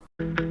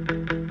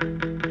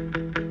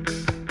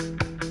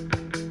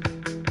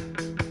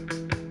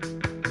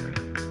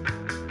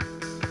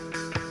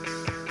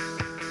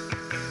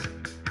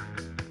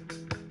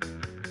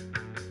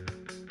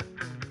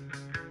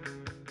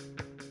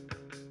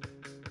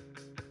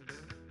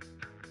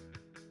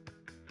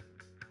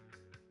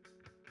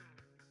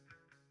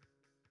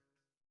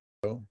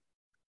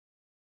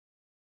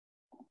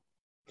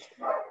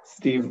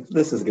Steve,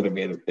 this is going to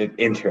be an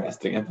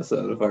interesting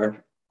episode of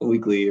our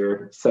weekly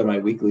or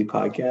semi-weekly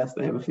podcast.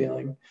 I have a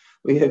feeling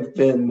we have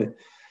been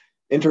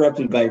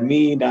interrupted by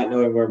me not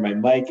knowing where my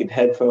mic and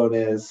headphone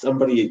is,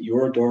 somebody at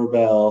your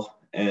doorbell,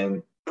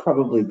 and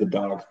probably the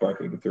dogs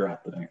barking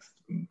throughout the next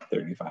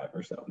 35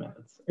 or so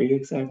minutes. Are you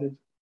excited?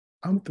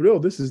 I'm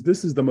thrilled. This is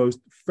the most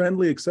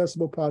friendly,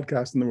 accessible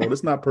podcast in the world.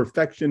 It's not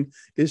perfection.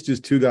 It's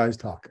just two guys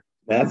talking.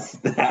 That's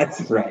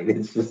right.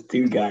 It's just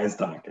two guys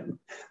talking.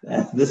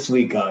 That's this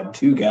week on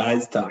Two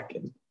Guys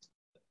Talking.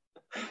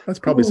 That's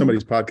probably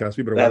somebody's podcast.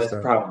 We better watch that. That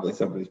is probably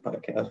somebody's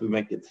podcast. We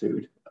might get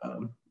sued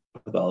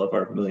with all of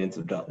our millions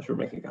of dollars we're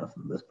making off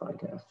of this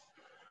podcast.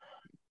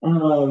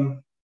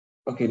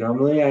 Okay,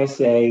 normally I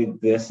say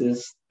this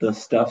is the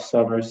Stuff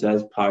Summer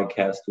Says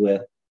podcast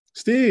with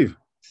Steve.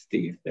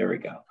 There we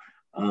go.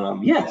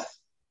 Yes.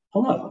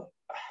 Hello.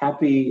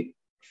 Happy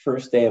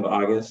first day of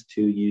August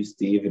to you,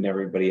 Steve, and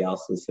everybody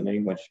else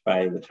listening, which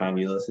by the time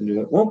you listen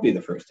to it won't be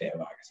the first day of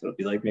August. It'll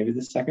be like maybe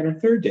the second or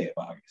third day of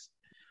August.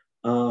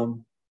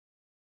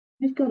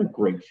 We've got a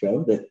great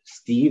show that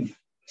Steve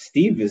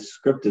has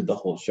scripted the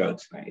whole show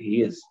tonight.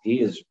 He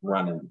is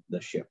running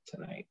the ship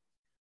tonight.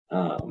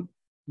 So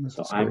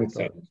I'm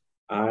excited.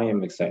 I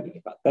am excited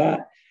about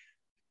that.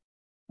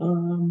 I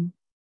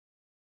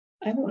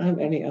don't have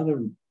any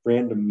other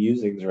random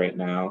musings right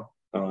now.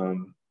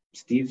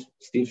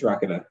 Steve's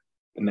rocking a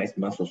nice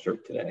muscle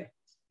shirt today.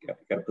 Got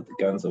to put the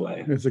guns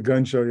away. It's a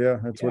gun show, yeah.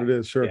 That's what it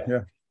is. Sure,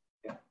 yeah.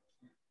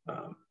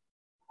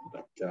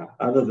 But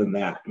other than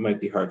that, it might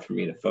be hard for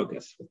me to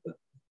focus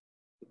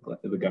with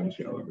the gun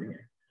show over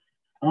here.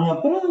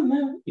 But other than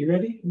that, you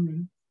ready?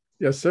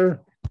 Yes,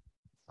 sir.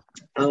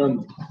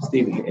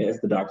 Steve,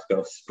 as the dogs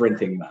go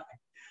sprinting by.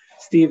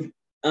 Steve,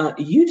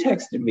 you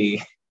texted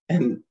me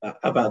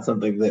about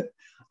something that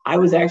I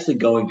was actually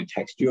going to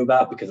text you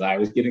about because I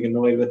was getting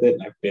annoyed with it,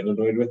 and I've been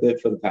annoyed with it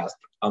for the past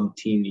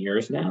umpteen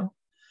years now.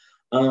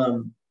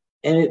 And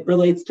it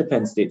relates to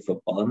Penn State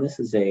football. And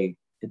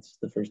it's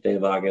the first day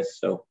of August,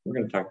 so we're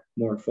going to talk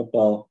more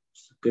football.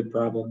 It's a good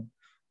problem.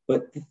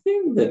 But the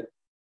thing that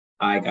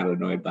I got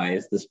annoyed by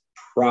is this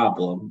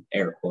problem,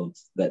 air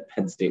quotes, that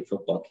Penn State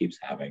football keeps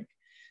having,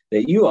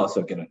 that you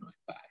also get annoyed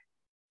by,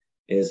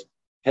 is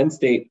Penn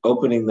State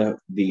opening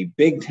the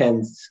Big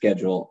Ten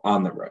schedule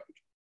on the road.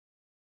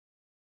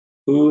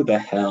 Who the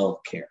hell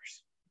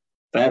cares?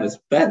 That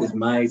is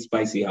my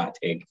spicy hot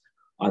take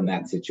on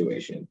that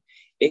situation.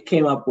 It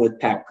came up with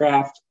Pat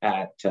Kraft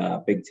at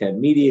Big Ten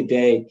Media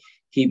Day.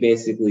 He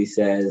basically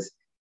says,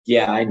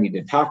 yeah, I need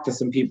to talk to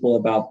some people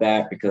about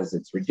that because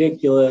it's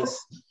ridiculous.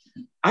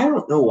 I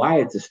don't know why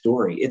it's a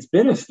story. It's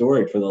been a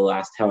story for the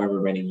last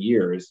however many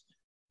years.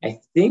 I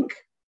think,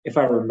 if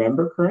I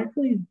remember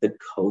correctly, the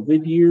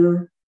COVID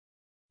year,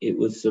 it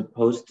was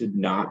supposed to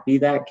not be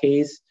that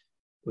case,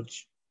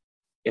 which,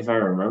 if I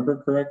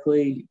remember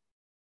correctly,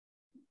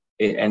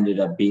 it ended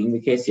up being the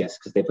case. Yes,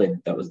 because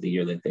that was the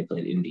year that they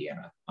played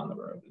Indiana on the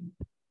road. And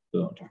we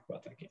won't talk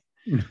about that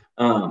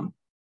game.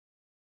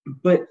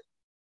 But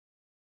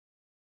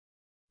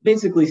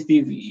basically,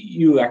 Steve,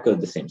 you echoed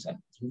the same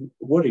sentence.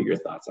 What are your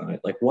thoughts on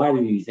it? Like, why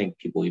do you think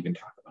people even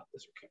talk about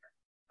this or care?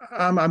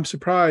 I'm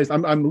surprised.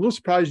 I'm a little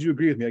surprised you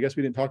agree with me. I guess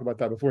we didn't talk about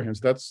that beforehand,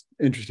 so that's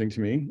interesting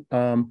to me.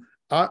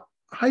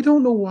 I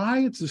don't know why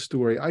it's a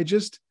story.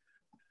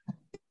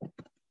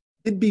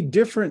 It'd be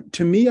different.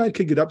 To me, I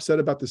could get upset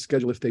about the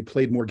schedule if they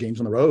played more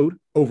games on the road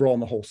overall in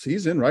the whole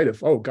season, right?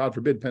 If, oh, God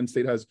forbid, Penn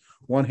State has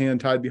one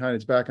hand tied behind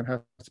its back and has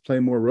to play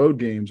more road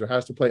games or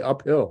has to play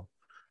uphill.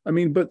 I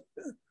mean, but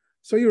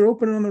so you're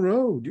opening on the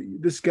road.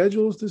 The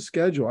schedule is the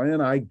schedule.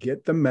 And I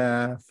get the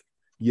math.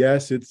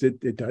 Yes,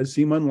 it does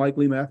seem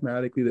unlikely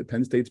mathematically that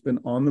Penn State's been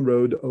on the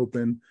road to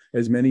open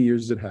as many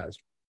years as it has.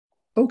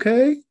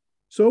 Okay,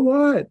 so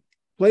what?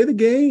 Play the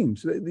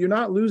games. You're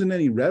not losing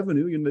any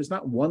revenue. There's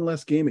not one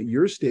less game at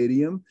your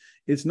stadium.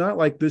 It's not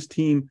like this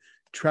team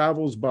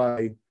travels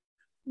by,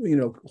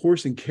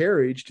 horse and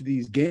carriage to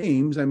these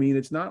games. I mean,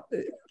 it's not.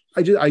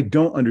 I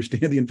don't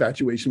understand the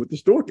infatuation with the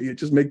story.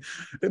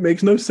 It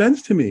makes no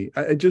sense to me.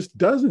 It just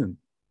doesn't.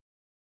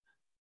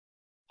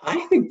 I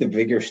think the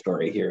bigger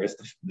story here is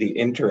the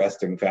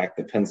interesting fact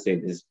that Penn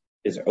State is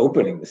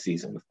opening the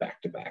season with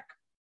back-to-back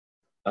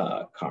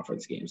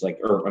conference games.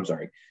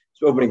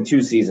 It's opening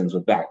two seasons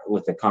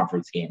with a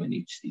conference game in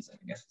each season.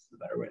 I guess is the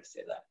better way to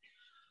say that.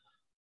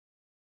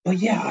 But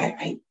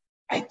yeah,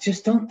 I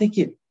just don't think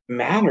it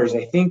matters.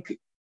 I think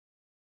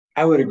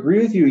I would agree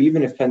with you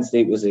even if Penn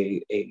State was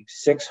a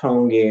 6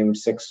 home game,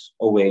 6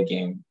 away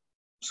game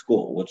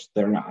school, which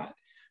they're not.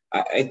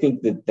 I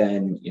think that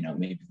then,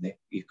 maybe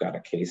you've got a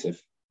case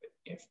if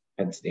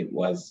Penn State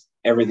was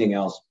everything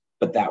else,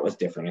 but that was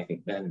different. I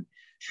think then,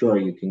 sure,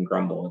 you can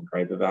grumble and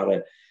gripe about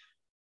it.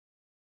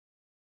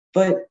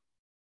 But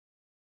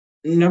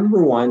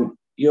number one,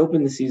 you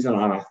open the season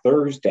on a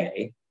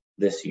Thursday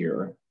this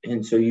year,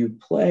 and so you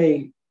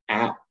play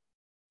at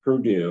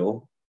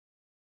Purdue,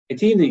 a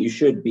team that you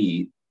should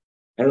beat.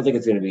 I don't think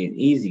it's going to be an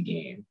easy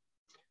game,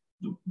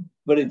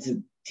 but it's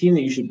a team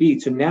that you should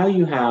beat. So now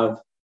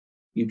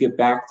you get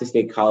back to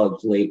State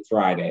College late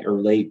Friday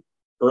or late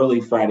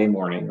early Friday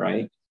morning,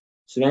 right?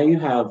 So now you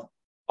have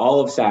all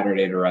of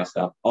Saturday to rest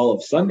up, all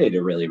of Sunday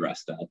to really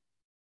rest up,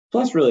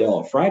 plus really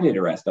all of Friday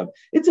to rest up.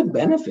 It's a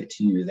benefit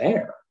to you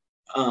there.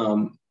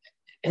 And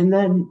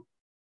then,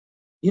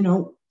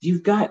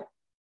 you've got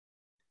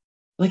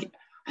like,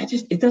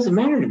 it doesn't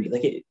matter to me.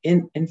 Like,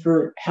 and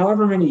for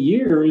however many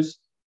years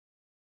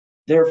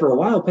there for a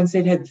while, Penn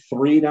State had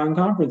 3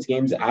 non-conference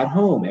games at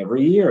home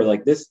every year.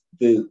 Like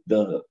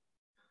the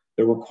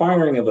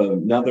requiring of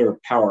another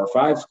Power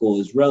 5 school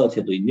is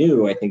relatively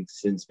new. I think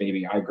since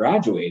maybe I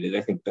graduated.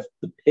 I think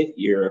the Pitt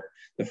year,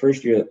 the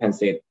first year that Penn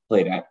State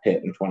played at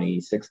Pitt in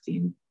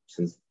 2016,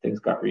 since things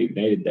got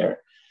reunited there,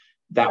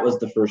 that was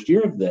the first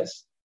year of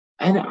this.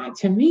 And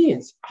to me,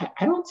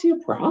 I don't see a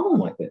problem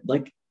with it.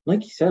 Like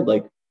you said,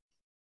 like,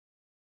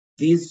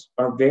 these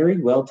are very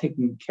well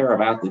taken care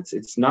of athletes.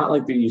 It's not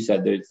like you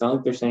said that. It's not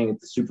like they're saying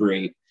it's the Super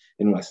 8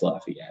 in West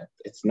Lafayette.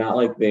 It's not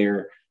like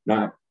they're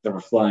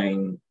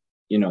flying,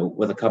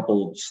 with a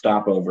couple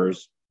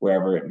stopovers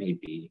wherever it may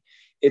be.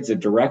 It's a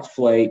direct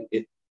flight.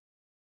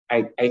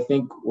 I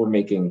think we're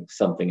making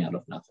something out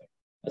of nothing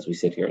as we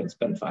sit here and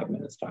spend 5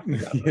 minutes talking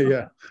about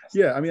it.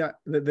 Yeah. I mean,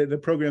 the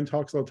program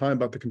talks all the time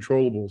about the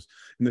controllables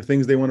and the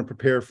things they want to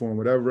prepare for and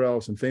whatever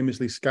else, and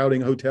famously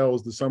scouting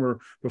hotels the summer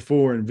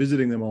before and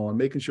visiting them all and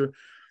making sure.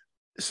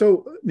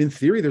 So in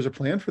theory, there's a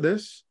plan for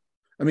this.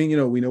 I mean,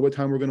 we know what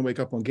time we're going to wake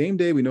up on game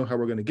day. We know how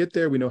we're going to get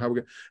there. We know how we're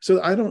going to.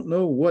 So I don't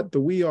know what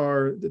we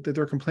are that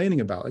they're complaining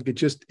about. Like,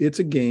 it's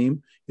a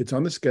game. It's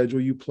on the schedule.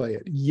 You play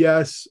it.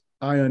 Yes,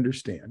 I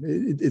understand.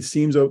 It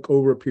seems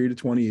over a period of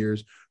 20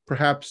 years,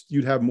 perhaps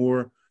you'd have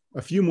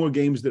a few more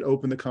games that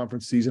open the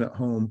conference season at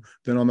home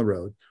than on the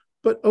road.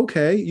 But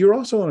okay, you're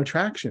also an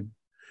attraction.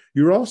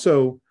 You're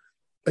also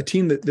a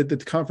team that the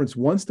conference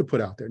wants to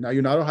put out there. Now,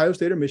 you're not Ohio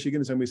State or Michigan,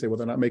 and somebody say, well,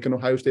 they're not making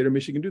Ohio State or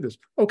Michigan do this.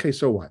 Okay,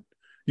 so what?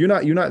 You're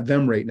not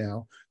them right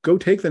now. Go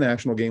take the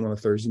national game on a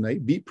Thursday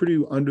night, beat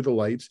Purdue under the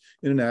lights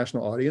in a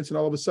national audience, and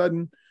all of a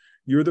sudden,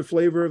 you're the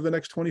flavor of the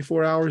next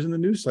 24 hours in the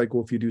news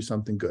cycle if you do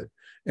something good.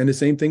 And the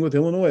same thing with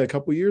Illinois a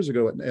couple of years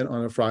ago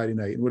on a Friday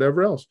night and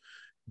whatever else.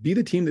 Be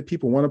the team that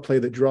people want to play,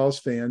 that draws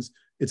fans.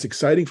 It's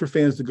exciting for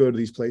fans to go to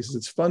these places.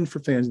 It's fun for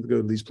fans to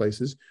go to these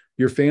places.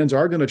 Your fans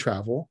are going to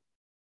travel.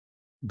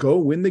 Go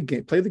win the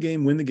game, play the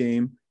game, win the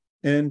game,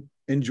 and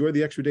enjoy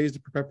the extra days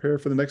to prepare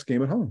for the next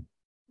game at home.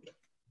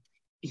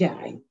 Yeah,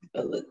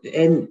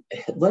 and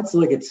let's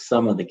look at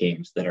some of the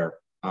games that are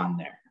on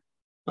there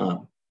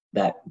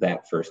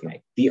that first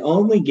night. The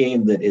only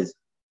game that is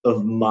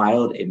of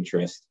mild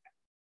interest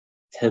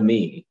to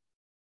me,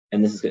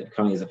 and this is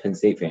coming as a Penn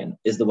State fan,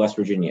 is the West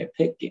Virginia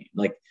Pitt game.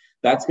 Like,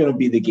 that's going to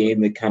be the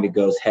game that kind of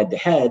goes head to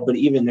head, but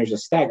even there's a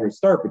staggered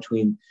start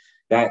between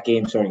that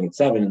game starting at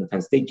 7 and the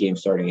Penn State game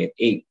starting at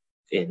 8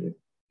 in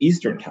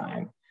Eastern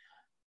time.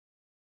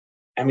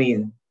 I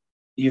mean,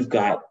 you've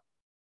got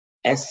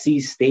SC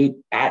State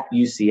at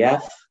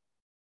UCF.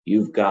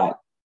 You've got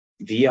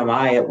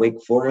VMI at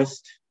Wake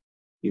Forest.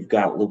 You've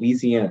got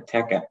Louisiana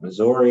Tech at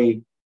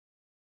Missouri.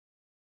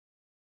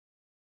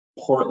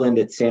 Portland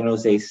at San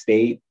Jose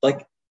State.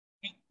 Like,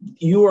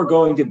 you are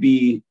going to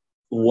be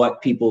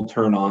what people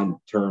turn on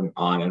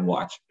and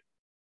watch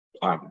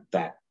on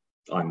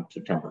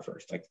September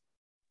 1st. Like,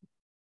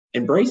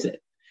 embrace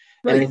it.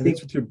 Right. And I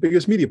think it's your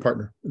biggest media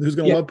partner who's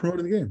going to love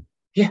promoting the game.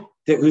 Yeah.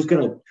 Who is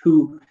going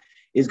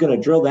to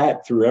drill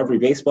that through every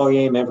baseball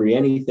game, every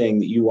anything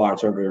that you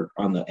watch over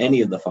on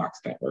any of the Fox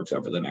networks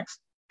over the next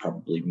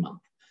probably month,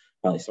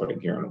 probably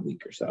starting here in a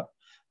week or so.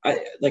 I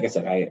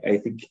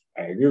think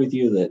I agree with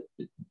you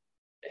that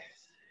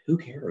who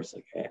cares?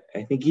 Like,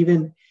 I think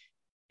even,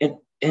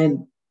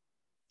 and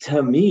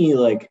to me,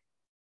 like,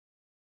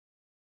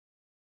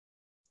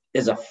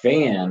 as a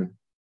fan,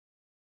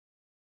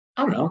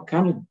 I don't know,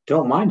 kind of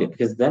don't mind it,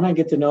 because then I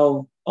get to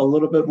know a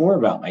little bit more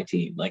about my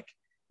team. Like,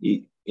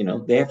 they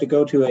have to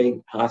go to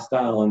a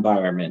hostile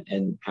environment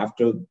and have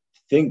to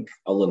think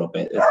a little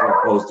bit, as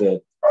opposed to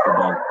the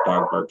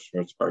dog barks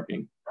starts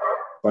barking.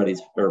 Marty.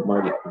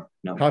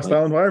 No,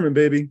 hostile environment,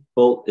 baby.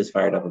 Bolt is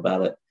fired up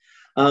about it.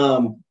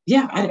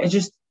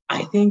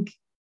 I think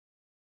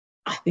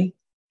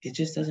it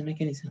just doesn't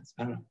make any sense.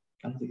 I don't know.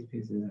 I don't think it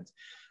makes any sense.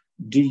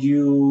 Do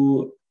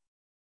you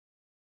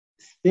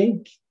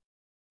think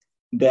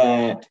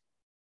that?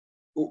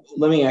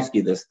 Let me ask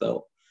you this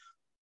though.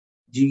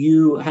 Would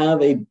you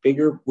have a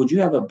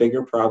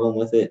bigger problem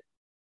with it?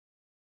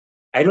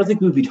 I don't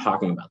think we'd be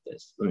talking about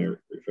this. Let me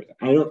rephrase that.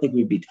 I don't think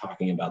we'd be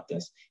talking about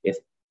this if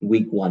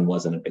week 1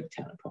 wasn't a Big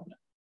Ten opponent.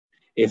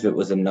 If it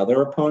was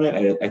another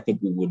opponent, I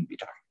think we wouldn't be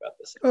talking about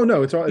this. Oh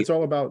no, it's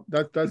all about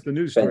that. That's the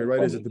news story,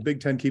 right? Is that the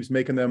Big Ten keeps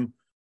making them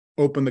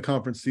open the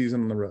conference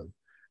season on the road.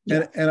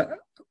 Yeah. And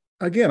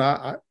again,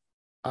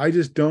 I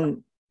just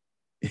don't.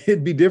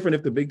 It'd be different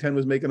if the Big Ten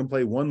was making them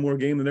play one more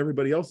game than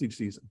everybody else each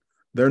season.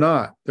 They're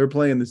not. They're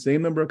playing the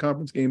same number of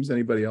conference games as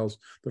anybody else.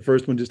 The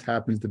first one just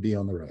happens to be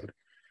on the road.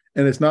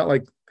 And it's not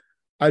like,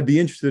 I'd be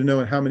interested in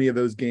knowing how many of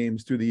those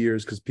games through the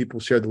years, because people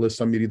share the list,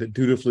 some media that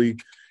dutifully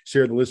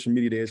share the list from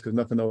media days because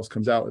nothing else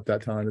comes out at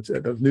that time. It's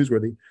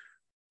newsworthy.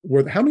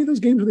 How many of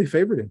those games were they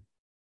favored in?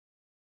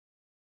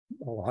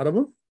 A lot of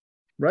them,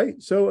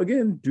 right? So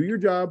again, do your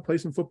job, play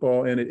some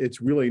football, and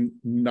it's really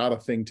not a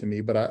thing to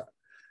me. But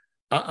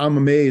I'm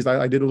amazed.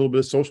 I did a little bit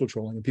of social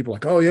trolling, and people are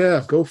like, "Oh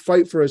yeah, go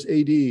fight for us,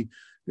 AD.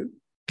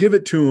 Give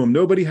it to them.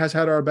 Nobody has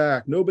had our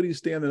back. Nobody's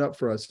standing up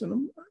for us."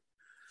 And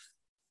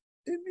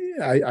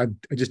I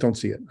just don't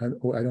see it. I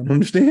don't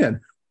understand.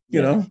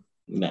 You know?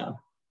 No.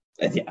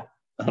 Yeah,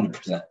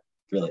 100%.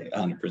 Really,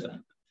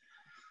 100%.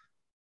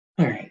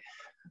 All right.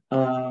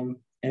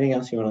 Anything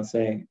else you want to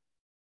say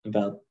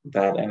about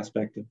that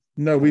aspect of?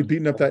 No, we've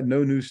beaten up that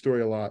no news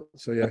story a lot.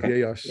 So yeah, Okay.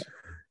 yes. Yeah.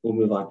 We'll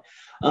move on.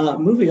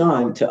 Moving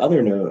on to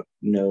other no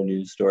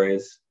news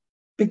stories.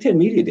 Big Ten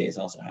Media Days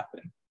also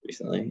happened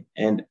recently,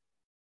 and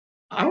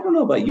I don't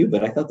know about you,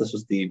 but I thought this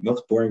was the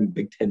most boring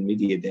Big Ten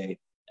Media Day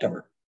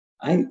ever.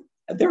 I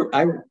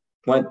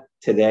went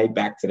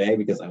back today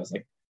because I was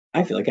like,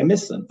 I feel like I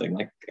missed something.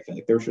 Like I feel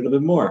like there should have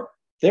been more.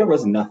 There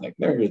was nothing.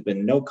 There has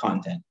been no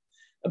content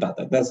about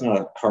that. That's not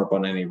a harp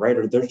on any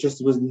writer. There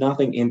just was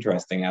nothing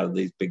interesting out of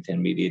these Big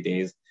Ten Media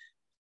Days.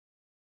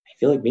 I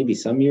feel like maybe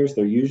some years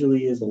there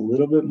usually is a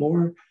little bit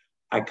more.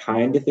 I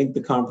kind of think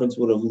the conference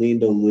would have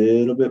leaned a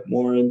little bit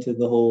more into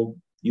the whole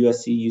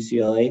USC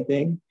UCLA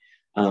thing.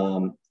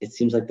 It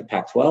seems like the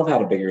Pac-12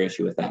 had a bigger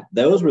issue with that.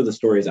 Those were the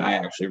stories I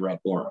actually read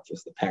more of,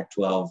 was the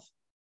Pac-12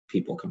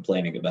 people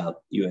complaining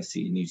about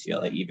USC and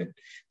UCLA even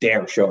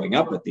dare showing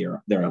up at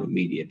their own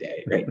media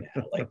day right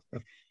now. Like,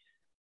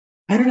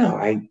 I don't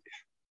know.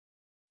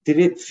 Did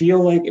it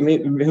feel like,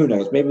 who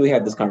knows? Maybe we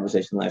had this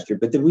conversation last year,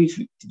 but did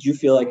you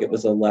feel like it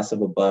was a less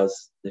of a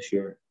buzz this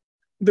year?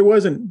 There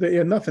wasn't.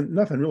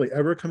 Nothing really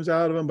ever comes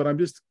out of them. But I'm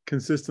just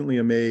consistently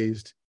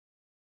amazed.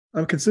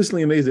 I'm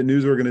consistently amazed that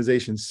news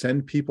organizations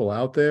send people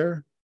out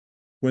there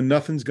when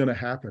nothing's going to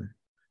happen.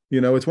 You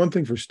know, it's one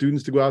thing for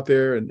students to go out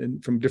there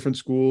and from different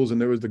schools.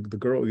 And there was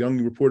the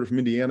young reporter from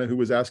Indiana who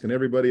was asking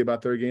everybody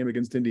about their game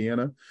against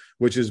Indiana,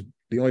 which is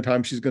the only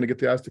time she's going to get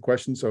to ask the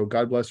question. So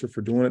God bless her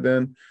for doing it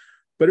then.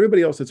 But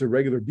everybody else that's a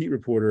regular beat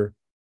reporter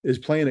is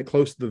playing it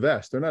close to the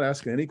vest. They're not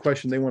asking any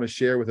question they want to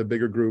share with a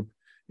bigger group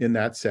in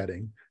that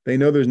setting. They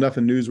know there's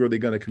nothing newsworthy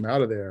going to come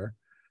out of there.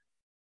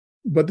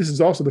 But this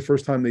is also the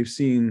first time they've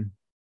seen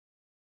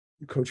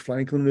Coach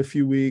Franklin in a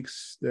few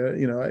weeks.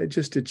 It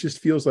just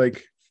feels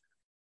like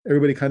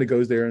everybody kind of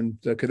goes there and,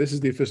 okay, this is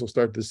the official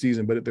start of the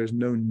season, but if there's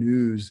no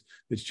news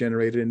that's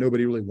generated and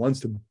nobody really wants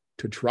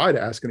to try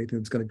to ask anything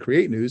that's going to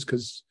create news,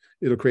 because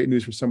it'll create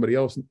news for somebody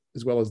else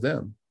as well as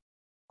them.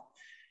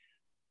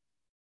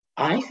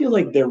 I feel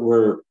like there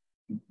were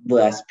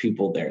less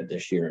people there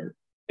this year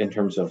in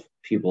terms of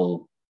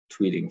people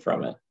tweeting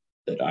from it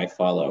that I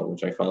follow,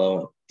 which I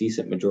follow a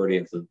decent majority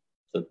of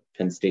the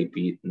Penn State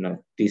beat and a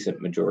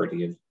decent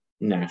majority of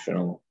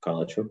national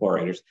college football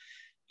writers.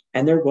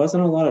 And there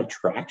wasn't a lot of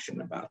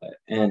traction about it.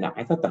 And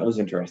I thought that was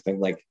interesting.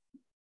 Like,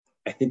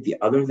 I think the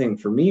other thing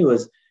for me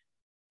was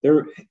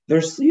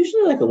there's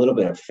usually like a little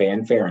bit of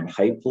fanfare and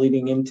hype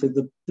leading into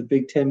the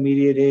Big Ten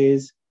Media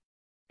Days.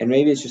 And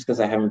maybe it's just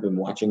because I haven't been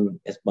watching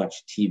as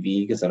much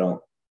TV, because I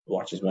don't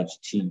watch as much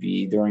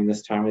TV during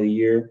this time of the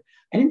year.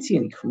 I didn't see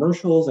any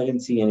commercials. I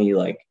didn't see any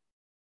like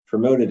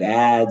promoted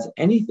ads,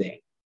 anything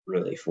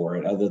really for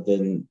it other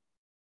than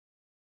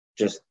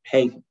just,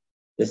 hey,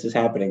 this is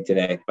happening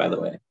today, by the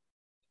way.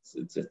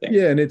 It's a thing.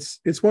 Yeah, and it's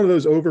one of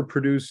those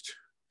overproduced,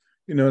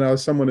 now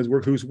as someone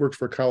who's worked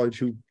for a college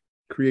who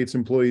creates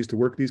employees to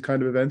work these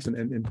kind of events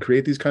and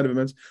create these kind of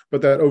events,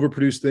 but that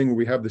overproduced thing where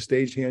we have the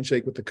staged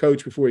handshake with the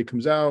coach before he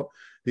comes out,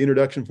 the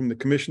introduction from the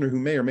commissioner, who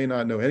may or may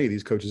not know any of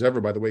these coaches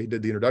ever, by the way, he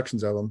did the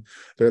introductions of them,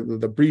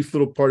 the brief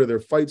little part of their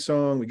fight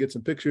song, we get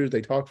some pictures,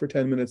 they talk for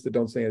 10 minutes that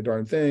don't say a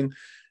darn thing.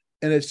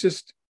 And it's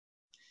just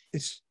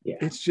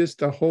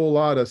a whole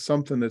lot of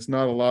something that's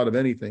not a lot of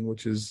anything,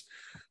 which is,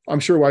 I'm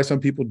sure, why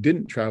some people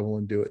didn't travel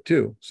and do it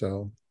too.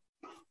 So,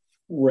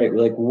 right.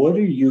 Like, what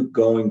are you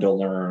going to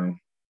learn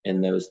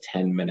in those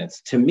 10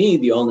 minutes? To me,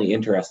 the only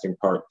interesting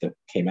part that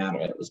came out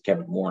of it was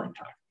Kevin Warren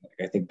talking.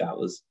 Like, I think that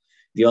was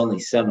the only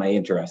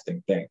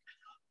semi-interesting thing.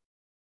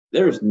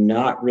 There's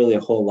not really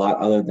a whole lot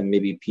other than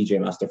maybe PJ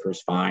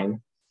Mustipher's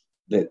fine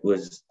that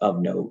was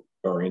of note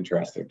or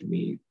interesting to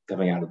me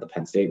coming out of the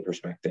Penn State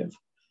perspective.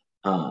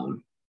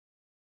 And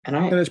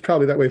it's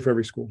probably that way for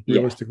every school,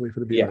 realistically, for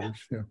the beat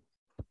writers. Yeah.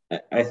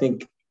 I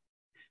think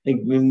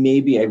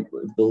maybe, I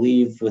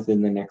believe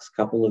within the next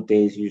couple of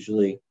days,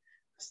 usually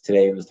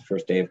today was the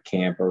first day of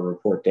camp or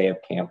report day of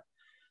camp,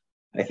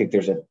 I think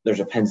there's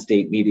a Penn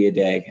State media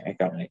day. I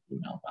got an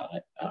email about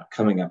it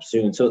coming up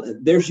soon. So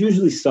there's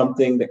usually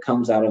something that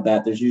comes out of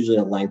that. There's usually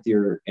a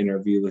lengthier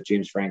interview with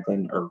James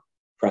Franklin, or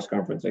press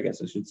conference, I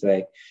guess I should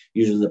say.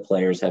 Usually the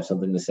players have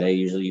something to say.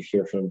 Usually you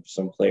hear from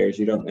some players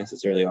you don't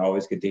necessarily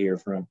always get to hear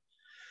from.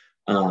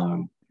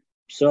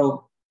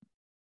 So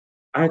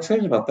I'm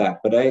excited about that.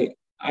 But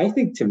I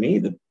think, to me,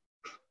 the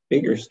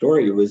bigger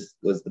story was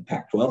the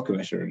Pac-12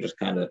 commissioner just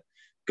kind of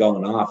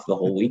going off the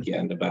whole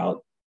weekend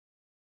about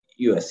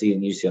USC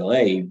and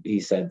UCLA. He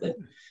said that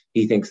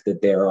he thinks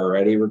that they're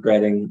already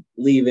regretting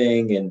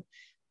leaving, and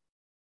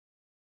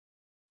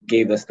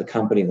gave us the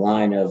company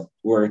line of,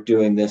 we're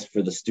doing this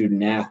for the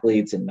student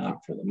athletes and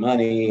not for the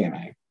money. And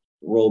I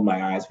rolled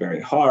my eyes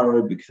very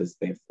hard because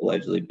they've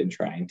allegedly been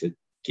trying to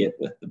get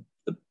with the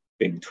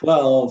Big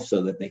 12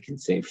 so that they can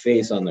save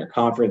face on their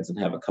conference and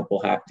have a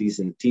couple half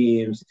decent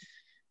teams.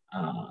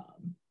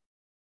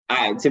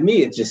 To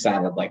me, it just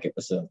sounded like it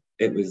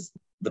was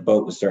the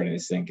boat was starting to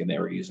sink and they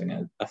were using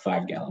a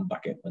 5-gallon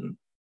bucket when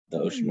the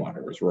ocean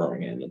water was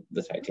roaring in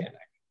the Titanic.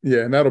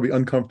 Yeah, and that'll be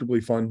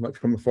uncomfortably fun, like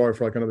from afar,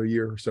 for like another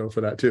year or so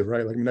for that too,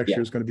 right? Like next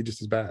year is going to be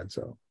just as bad.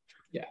 So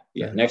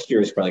yeah. Next year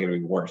is probably going to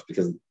be worse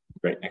because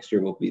next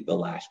year will be the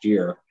last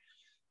year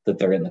that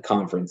they're in the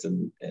conference,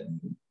 and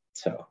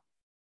so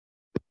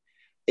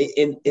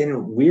in a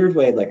weird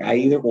way, like I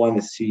either want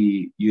to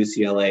see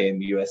UCLA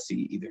and USC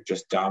either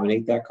just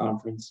dominate that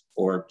conference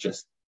or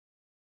just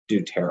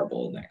do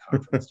terrible in that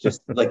conference.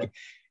 Just like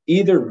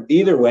either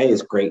way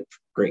is great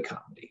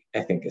comedy,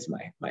 I think, is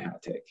my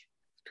hot take.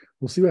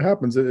 We'll see what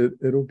happens.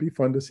 It'll be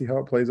fun to see how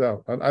it plays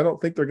out. I don't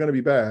think they're going to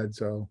be bad.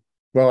 So,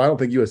 well, I don't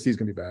think USC is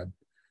going to be bad.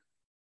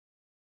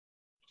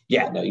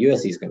 Yeah, no,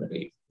 USC is going to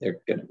be,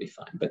 they're going to be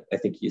fine, but I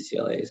think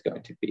UCLA is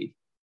going to be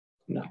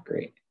not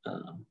great.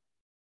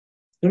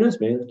 Who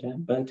knows? Maybe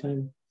by the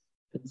time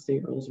Penn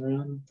State rolls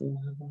around,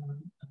 they'll have a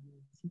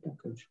football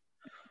coach.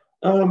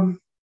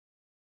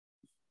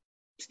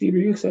 Steve, are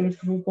you excited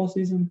for football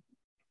season?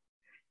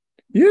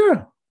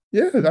 Yeah,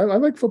 I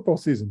like football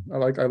season. I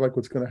like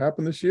what's going to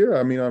happen this year.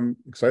 I mean, I'm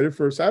excited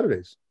for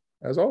Saturdays,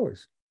 as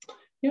always.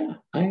 Yeah,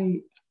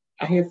 I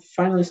have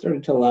finally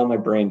started to allow my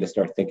brain to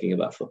start thinking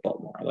about football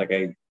more. Like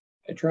I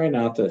try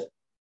not to,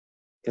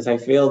 because I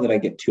feel that I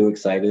get too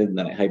excited and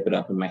then I hype it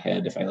up in my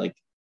head. If I like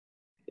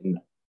in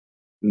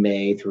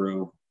May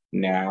through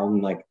now, I'm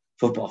like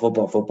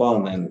football,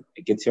 and then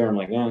it gets here, I'm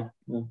like,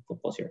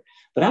 football's here.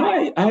 But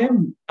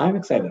I'm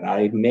excited.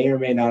 I may or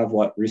may not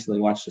have recently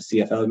watched a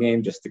CFL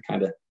game just to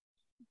kind of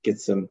get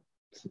some.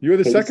 You're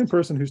the second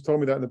person who's told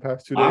me that in the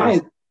past 2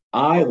 days.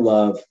 I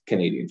love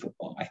Canadian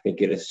football. I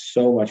think it is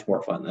so much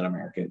more fun than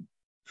American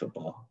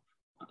football.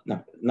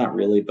 Not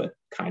really, but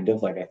kind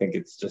of. Like I think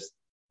it's just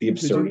the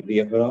absurdity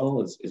of it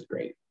all is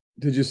great.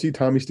 Did you see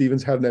Tommy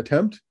Stevens had an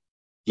attempt?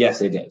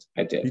 Yes, I did.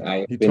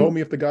 He told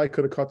me if the guy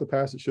could have caught the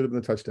pass, it should have been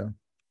a touchdown.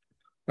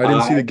 I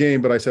didn't see the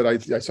game, but I said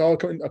I saw a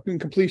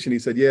completion. He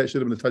said, yeah, it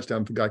should have been a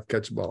touchdown if the guy could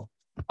catch the ball.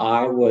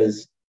 I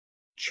was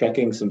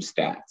checking some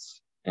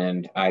stats,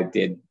 and I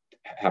did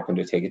happen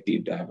to take a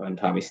deep dive on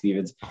Tommy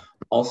Stevens.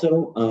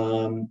 Also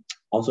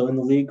in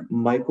the league,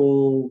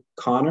 Michael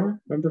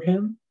Connor, remember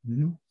him?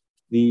 Mm-hmm.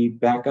 The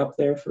backup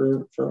there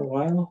for a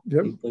while.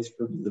 Yep. He plays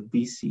for the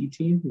BC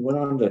team. He went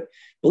on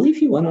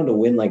to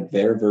win like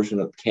their version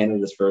of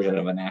Canada's version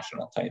of a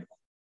national title.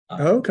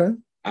 Okay.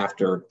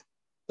 After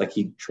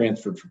he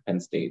transferred from Penn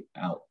State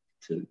out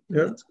to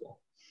med school.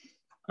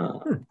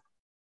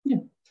 Yeah.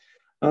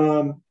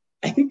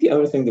 I think the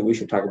other thing that we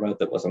should talk about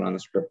that wasn't on the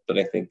script, but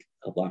I think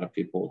a lot of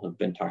people have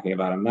been talking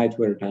about on my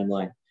Twitter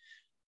timeline.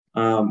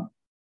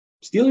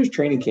 Steelers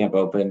training camp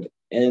opened,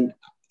 and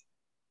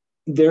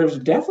there's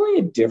definitely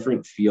a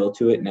different feel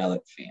to it now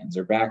that fans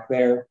are back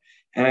there.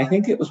 And I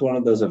think it was one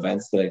of those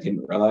events that I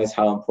didn't realize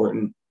how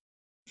important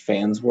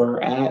fans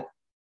were at,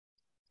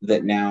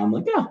 that now I'm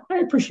like, I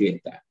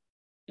appreciate that.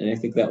 And I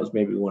think that was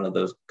maybe one of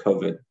those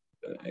COVID,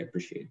 I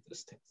appreciate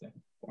this thing.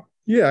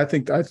 Yeah, I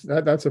think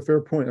that's a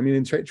fair point. I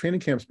mean, training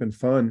camp's been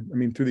fun. I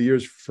mean, through the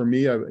years for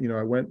me, I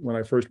went when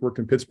I first worked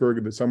in Pittsburgh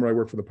in the summer. I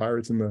worked for the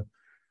Pirates in the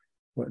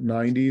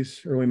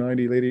 90s, early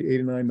 90s, late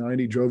 89,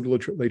 90, drove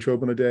to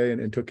Latrobe on a day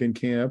and took in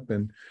camp.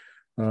 And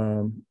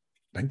I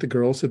think the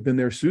girls have been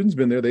there. Susan's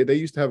been there. They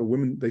used to have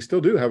they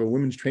still do have a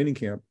women's training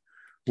camp,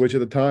 which at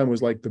the time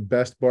was like the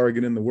best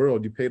bargain in the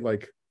world. You paid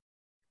like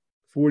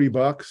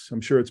 $40. I'm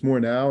sure it's more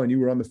now. And you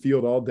were on the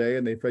field all day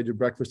and they fed you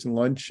breakfast and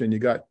lunch, and you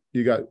got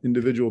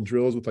individual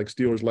drills with like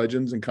Steelers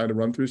legends and kind of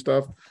run through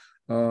stuff.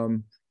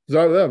 So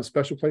I have a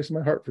special place in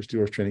my heart for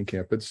Steelers training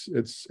camp.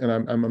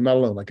 And I'm not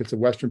alone. Like it's a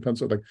Western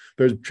Pennsylvania, like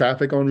there's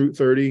traffic on Route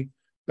 30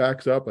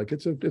 backs up. Like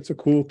it's a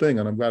cool thing,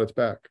 and I'm glad it's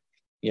back.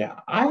 Yeah.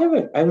 I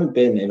haven't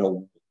been in a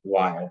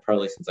while,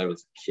 probably since I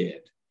was a kid.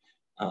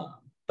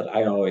 But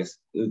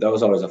that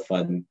was always a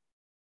fun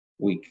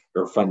week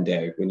or fun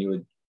day when you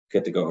would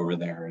get to go over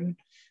there, and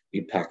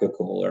we'd pack a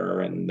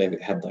cooler, and they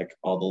had like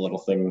all the little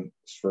things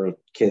for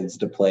kids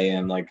to play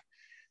in, like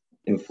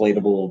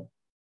inflatable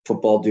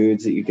football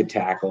dudes that you could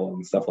tackle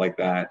and stuff like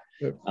that.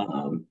 Yep.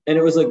 And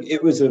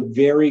it was a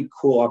very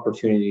cool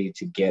opportunity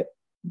to get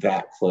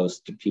that close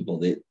to people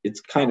that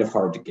it's kind of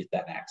hard to get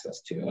that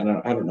access to. And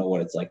I don't know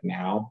what it's like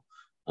now.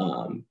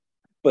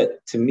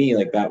 But to me,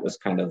 like that was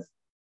kind of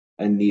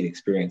a neat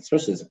experience,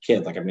 especially as a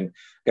kid. Like, I mean,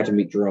 I got to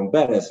meet Jerome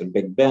Bettis and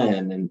Big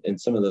Ben and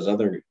some of those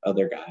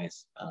other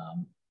guys,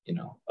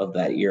 of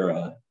that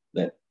era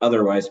that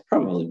otherwise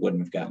probably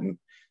wouldn't have gotten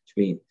to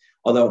meet.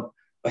 Although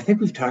I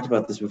think we've talked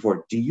about this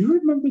before. Do you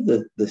remember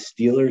the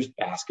Steelers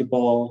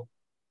basketball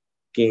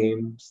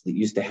games that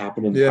used to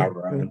happen in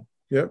Tyrone?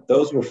 Yeah.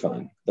 Those were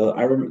fun.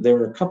 I remember there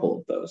were a couple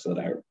of those that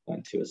I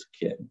went to as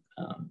a kid,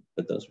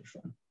 but those were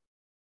fun.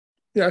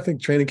 Yeah, I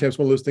think training camp's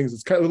one of those things.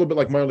 It's kind of a little bit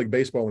like minor league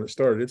baseball when it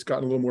started. It's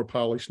gotten a little more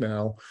polished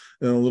now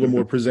and a little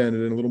more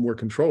presented and a little more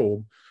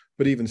controlled.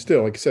 But even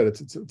still, like I said,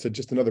 it's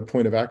just another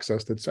point of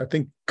access that's, I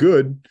think,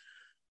 good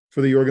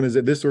for this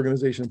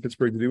organization in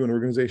Pittsburgh to do and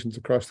organizations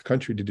across the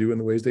country to do in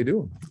the ways they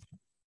do them.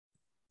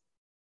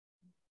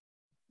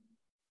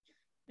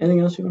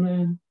 Anything else you want to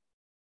add?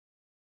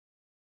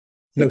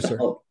 No, sir.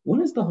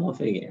 When is the Hall of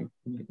Fame game?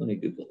 Let me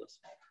Google this.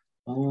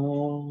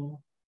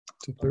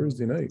 It's a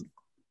Thursday night.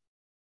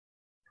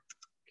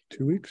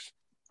 2 weeks.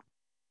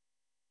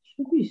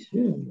 Should be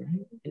soon,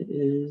 right? It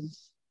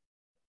is.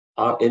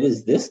 It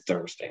is this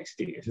Thursday,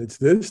 Steve. It's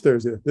this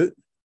Thursday.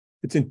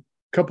 It's in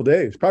a couple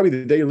days. Probably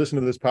the day you listen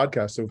to this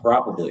podcast. So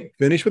probably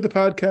finish with the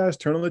podcast,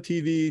 turn on the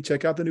TV,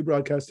 check out the new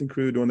broadcasting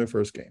crew doing their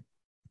first game.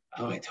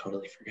 Oh, I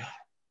totally forgot.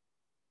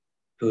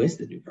 Who is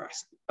the new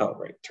broadcasting? Oh,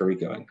 right,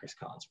 Tirico and Chris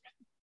Collinsworth.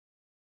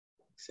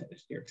 Excited.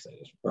 You're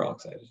excited. We're all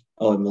excited.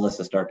 Oh, and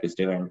Melissa Stark is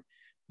doing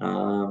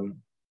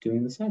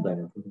the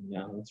sideline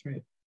now. That's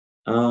right.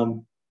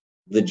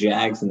 The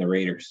Jags and the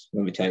Raiders.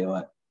 Let me tell you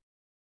what.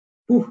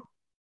 Whew,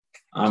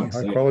 I'm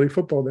excited. High quality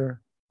football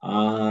there.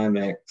 I'm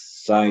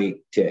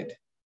excited.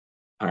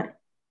 All right.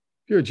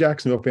 If you're a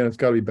Jacksonville fan, it's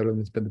got to be better than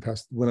it's been the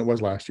past when it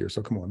was last year.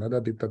 So come on,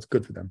 that's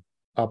good for them.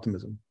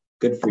 Optimism.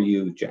 Good for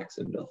you,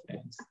 Jacksonville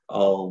fans.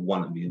 All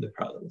one of you that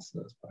probably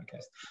listen to this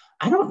podcast.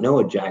 I don't know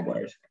a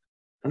Jaguars fan.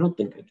 I don't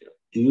think I do.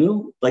 Do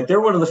you? Like, they're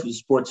one of the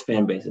sports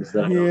fan bases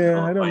that I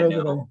don't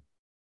know.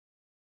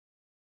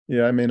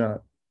 Yeah, I may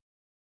not.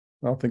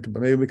 I'll think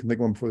about. Maybe we can think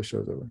of one before the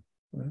show's over.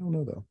 I don't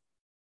know though.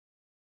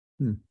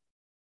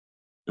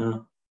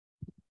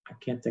 I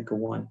can't think of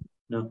one.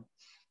 No.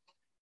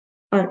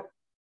 All right,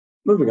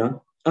 moving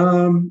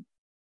on.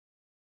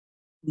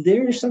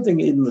 There's something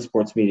in the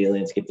sports media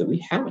landscape that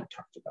we haven't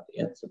talked about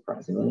yet,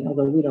 surprisingly.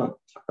 Although we don't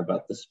talk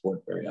about the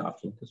sport very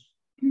often because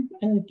I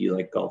think you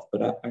like golf,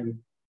 but I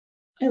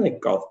like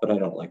golf, but I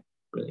don't like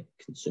really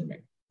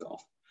consuming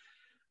golf.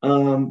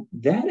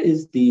 That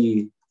is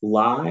the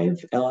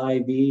Live,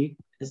 L-I-V.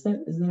 Is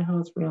that how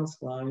it's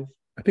pronounced, Live?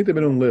 I think they've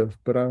been on Live,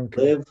 but I don't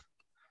care. Live?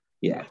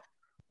 Yeah.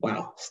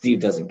 Wow. Steve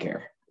doesn't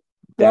care.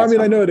 Well, I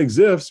mean, I know it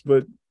exists,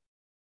 but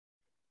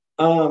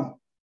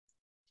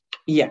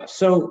yeah.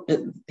 So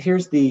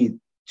here's the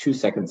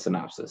 2-second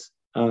synopsis.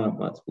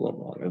 Well, it's a little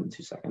longer than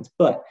 2 seconds,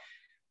 but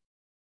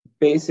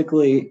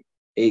basically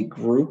a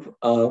group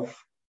of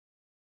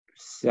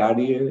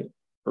Saudi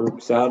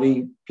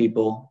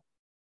people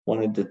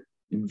wanted to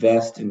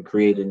invest and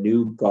create a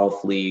new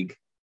golf league,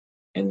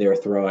 and they're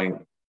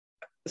throwing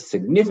a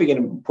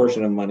significant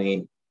portion of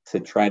money to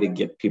try to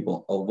get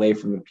people away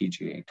from the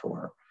PGA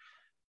Tour.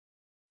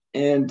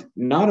 And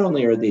not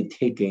only are they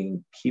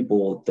taking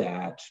people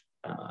that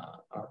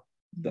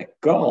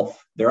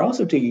golf, they're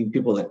also taking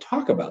people that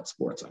talk about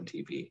sports on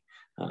TV.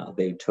 I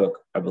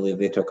believe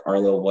they took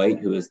Arlo White,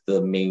 who is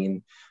the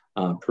main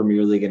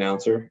Premier League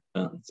announcer.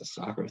 It's a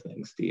soccer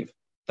thing, Steve.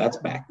 That's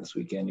back this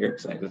weekend. You're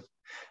excited.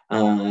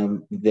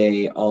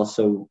 They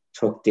also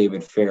took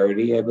David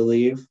Faraday, I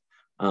believe.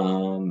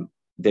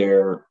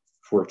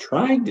 We're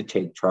trying to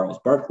take Charles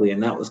Barkley,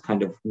 and that was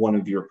kind of one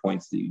of your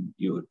points that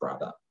you had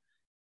brought up.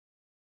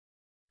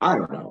 I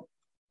don't know.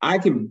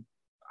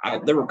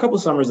 There were a couple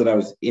summers that I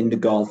was into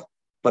golf,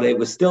 but it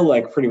was still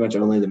like pretty much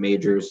only the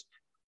majors.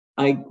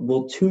 I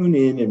will tune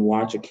in and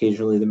watch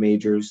occasionally the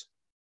majors.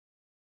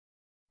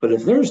 But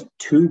if there's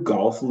 2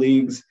 golf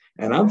leagues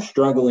and I'm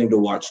struggling to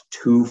watch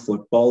 2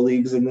 football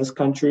leagues in this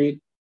country,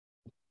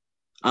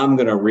 I'm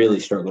going to really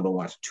struggle to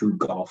watch 2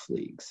 golf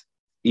leagues,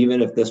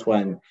 even if this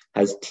one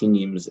has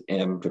teams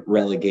and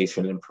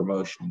relegation and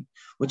promotion,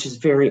 which is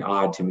very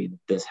odd to me that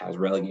this has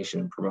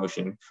relegation and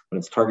promotion when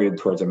it's targeted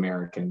towards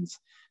Americans.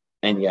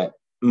 And yet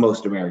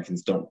most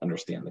Americans don't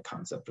understand the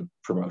concept of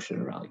promotion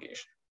and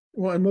relegation.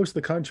 Well, and most of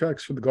the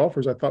contracts for the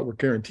golfers I thought were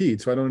guaranteed,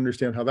 so I don't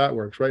understand how that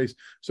works, right?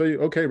 So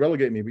okay,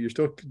 relegate me, but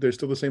there's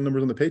still the same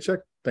numbers on the paycheck.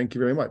 Thank you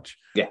very much.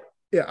 Yeah.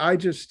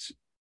 There's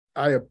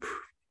all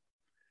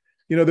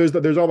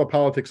the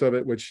politics of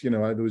it, which there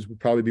would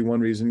probably be one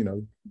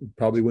reason.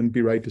 Probably wouldn't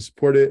be right to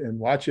support it and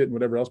watch it and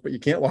whatever else, but you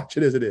can't watch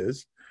it as it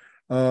is.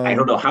 I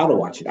don't know how to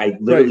watch it. I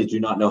literally do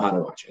not know how to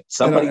watch it.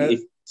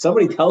 If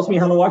somebody tells me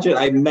how to watch it,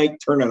 I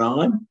might turn it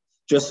on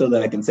just so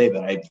that I can say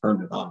that I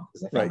turned it on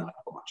because I found out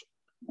how to watch it.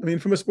 I mean,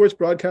 from a sports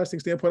broadcasting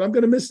standpoint, I'm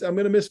gonna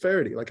miss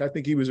Faraday. Like, I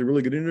think he was a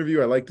really good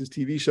interview. I liked his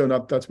TV show.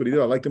 That's what he did.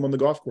 I liked him on the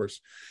golf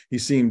course. He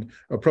seemed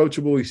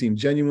approachable. He seemed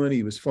genuine.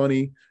 He was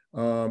funny,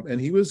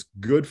 and he was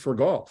good for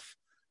golf.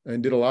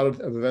 And did a lot of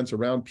events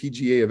around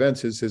PGA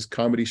events. His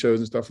comedy shows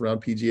and stuff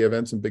around PGA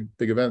events and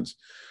big events.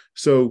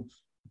 So,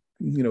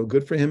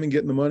 good for him in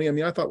getting the money. I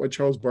mean, I thought what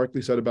Charles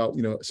Barkley said about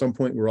at some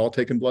point we're all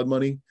taking blood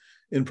money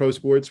in pro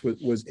sports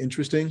was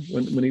interesting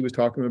when he was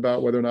talking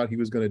about whether or not he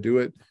was going to do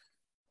it.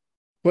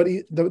 But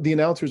the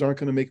announcers aren't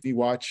going to make me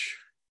watch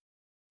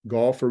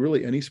golf or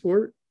really any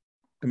sport.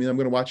 I mean, I'm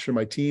going to watch for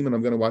my team, and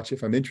I'm going to watch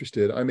if I'm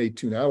interested. I may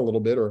tune out a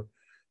little bit or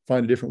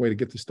find a different way to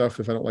get the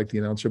stuff if I don't like the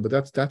announcer. But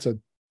that's a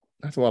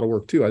lot of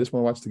work too. I just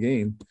want to watch the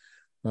game,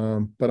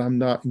 but I'm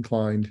not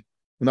inclined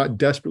I'm not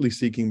desperately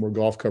seeking more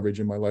golf coverage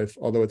in my life.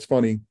 Although it's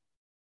funny,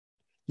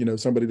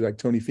 somebody like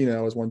Tony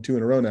Finau has won 2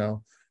 in a row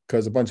now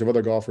because a bunch of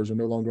other golfers are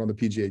no longer on the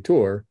PGA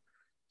Tour.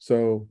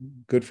 So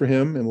good for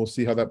him, and we'll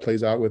see how that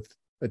plays out with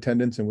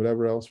attendance and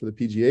whatever else for the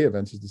PGA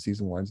events as the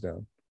season winds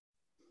down.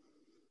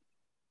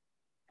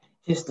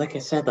 Just like I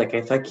said, like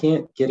if I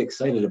can't get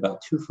excited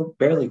about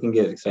barely can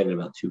get excited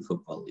about 2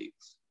 football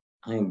leagues,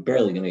 I am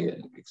barely going to get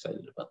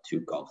excited about 2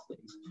 golf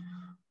leagues.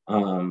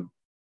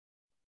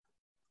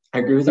 I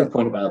agree with your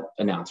point about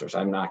announcers.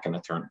 I'm not going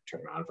to turn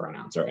on for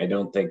announcer. I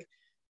don't think.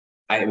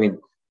 I mean,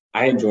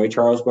 I enjoy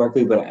Charles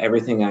Barkley, but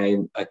everything I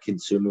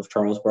consume of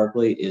Charles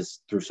Barkley is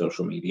through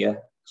social media.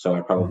 So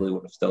I probably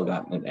would have still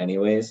gotten it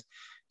anyways.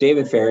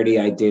 David Faraday,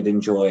 I did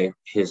enjoy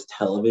his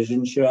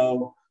television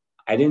show.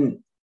 I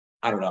don't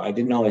know. I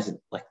didn't always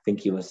think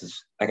he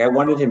was I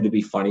wanted him to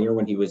be funnier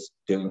when he was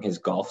doing his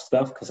golf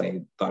stuff because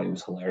I thought he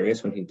was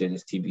hilarious when he did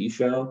his TV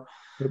show.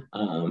 Yep.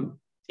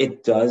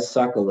 It does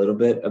suck a little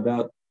bit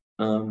about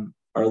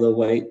Arlo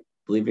White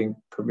leaving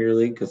Premier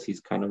League because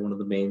he's kind of one of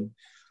the main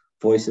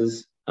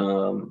voices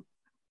for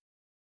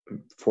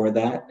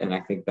that, and I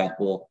think that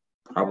will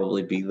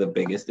probably be the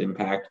biggest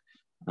impact.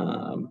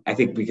 I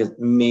think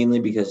mainly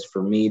because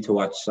for me to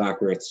watch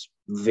soccer, it's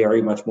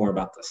very much more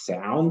about the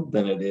sound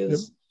than it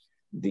is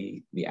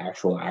the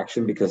actual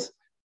action. Because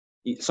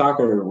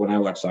soccer, when I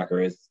watch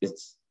soccer,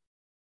 it's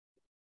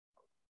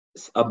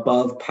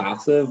above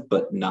passive,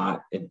 but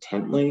not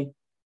intently.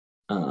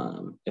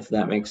 If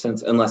that makes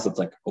sense, unless it's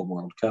like a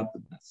World Cup,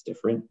 and that's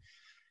different.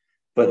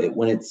 But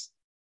when it's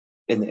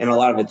and a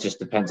lot of it just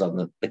depends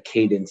on the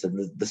cadence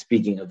and the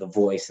speaking of the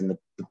voice and the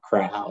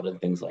crowd and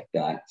things like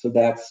that. So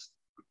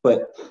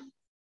but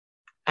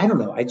I don't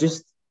know.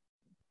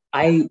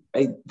 I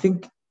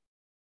think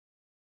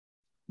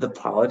the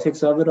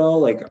politics of it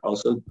all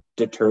also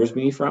deters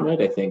me from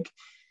it. I think,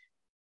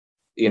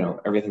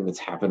 everything that's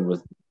happened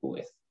with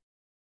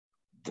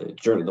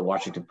the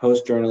Washington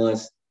Post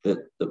journalist that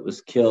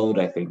was killed.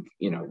 I think,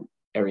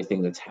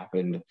 everything that's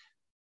happened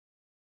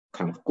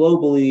kind of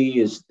globally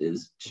is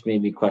just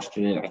made me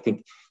question it. I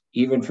think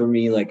even for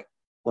me,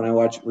 when I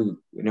watch,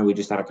 we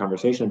just had a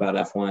conversation about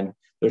F1.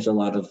 There's a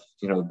lot of,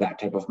 that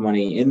type of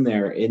money in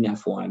there in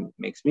F1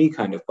 makes me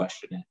kind of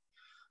question it.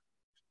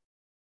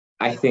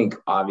 I think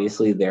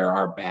obviously there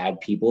are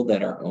bad people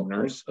that are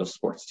owners of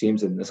sports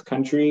teams in this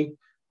country.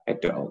 I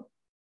don't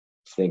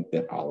think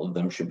that all of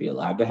them should be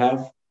allowed to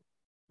have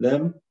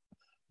them.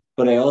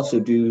 But I also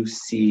do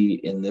see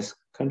in this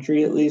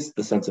country, at least,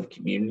 the sense of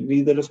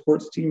community that a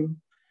sports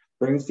team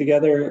brings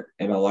together.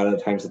 And a lot of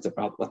the times it's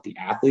about what the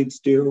athletes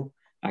do.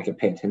 I can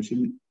pay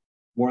attention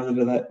more to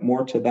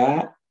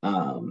that.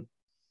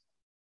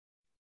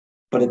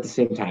 But at the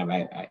same time,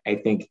 I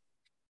think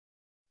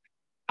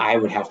I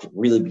would have to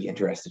really be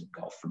interested in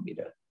golf for me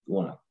to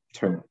want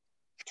to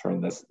turn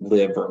this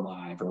live or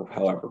live or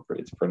however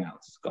it's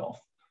pronounced golf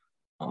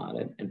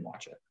on and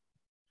watch it.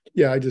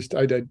 Yeah, I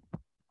did.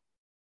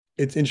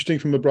 It's interesting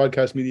from the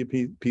broadcast media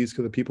piece because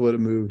the people that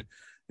have moved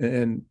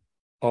and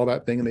all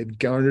that thing, and they've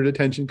garnered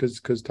attention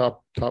because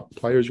top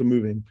players are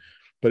moving,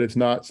 but it's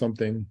not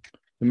something.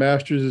 The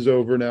Masters is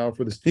over now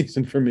for the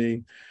season for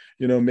me.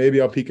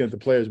 Maybe I'll peek at the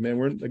players. Man,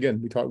 we're in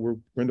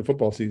the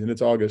football season.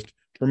 It's August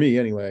for me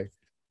anyway,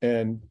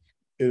 and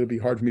it'll be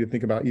hard for me to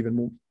think about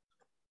even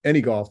any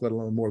golf, let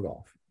alone more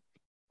golf.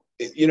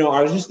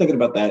 I was just thinking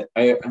about that.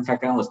 In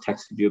fact, I almost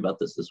texted you about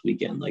this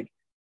weekend.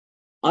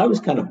 I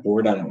was kind of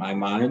bored out of my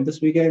mind this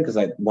weekend because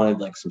I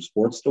wanted some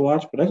sports to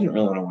watch, but I didn't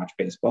really want to watch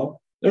baseball.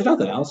 There's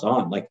nothing else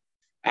on,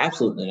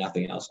 absolutely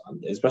nothing else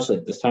on, especially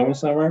at this time of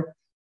summer.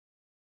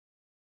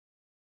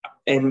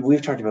 And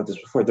we've talked about this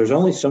before. There's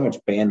only so much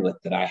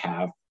bandwidth that I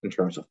have in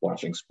terms of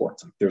watching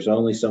sports. There's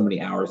only so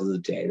many hours of the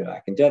day that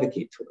I can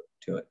dedicate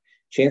to it.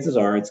 Chances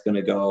are it's going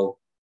to go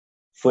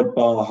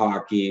football,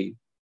 hockey,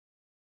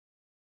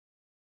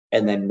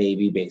 and then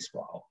maybe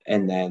baseball,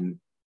 and then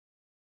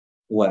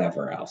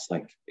whatever else,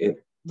 like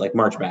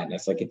March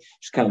Madness, it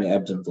just kind of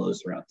ebbs and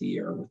flows throughout the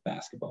year with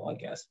basketball, I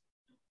guess.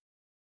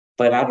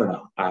 But I don't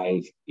know.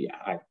 I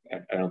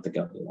don't think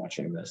I'll be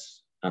watching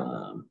this.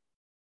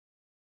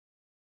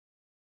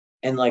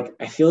 And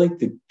I feel like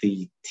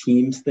the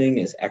teams thing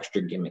is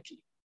extra gimmicky.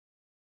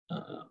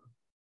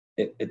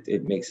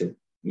 It makes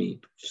me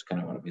just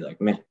kind of want to be like,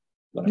 man.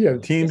 Yeah, the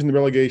teams and the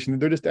relegation,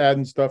 they're just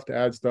adding stuff to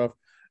add stuff.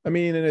 I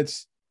mean,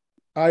 and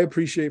I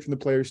appreciate from the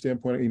player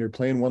standpoint, you're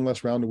playing one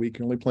less round a week,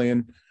 you're only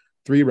playing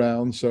 3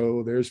 rounds.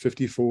 So there's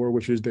 54,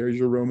 there's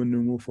your Roman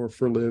numeral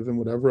for live and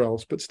whatever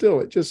else. But still,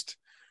 it just,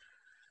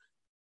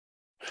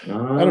 I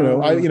don't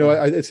know.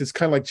 It's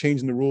kind of like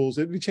changing the rules.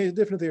 It'd be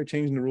different if they were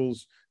changing the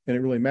rules and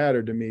it really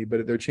mattered to me,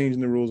 but they're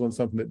changing the rules on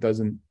something that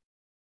doesn't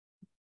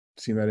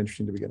seem that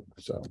interesting to begin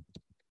with. So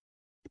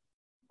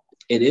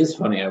it is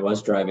funny. I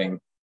was driving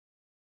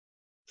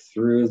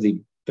through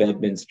the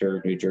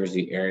Bedminster, New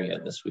Jersey area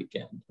this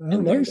weekend.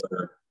 And nice.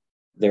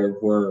 There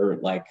were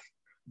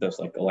those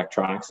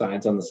electronic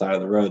signs on the side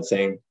of the road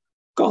saying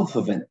golf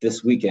event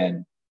this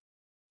weekend.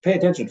 Pay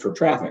attention for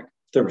traffic.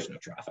 There was no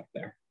traffic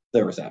there.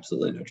 There was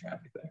absolutely no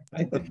traffic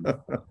there.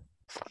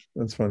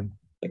 That's funny.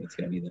 think it's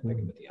going to be that big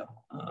of a deal.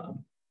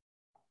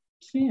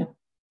 So yeah.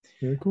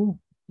 Very cool.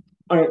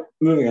 All right,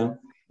 moving on.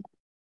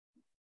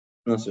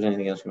 Unless there's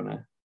anything else you want to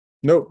add.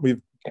 Nope,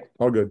 we've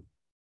all good.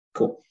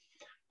 Cool.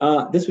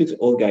 This week's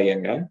Old Guy,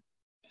 Young Guy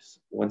is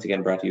once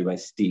again brought to you by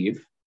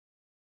Steve.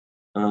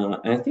 And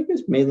I think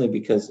it's mainly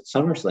because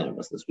SummerSlam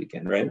was this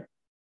weekend, right?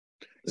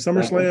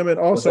 SummerSlam and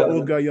also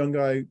Old Guy, Young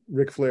Guy,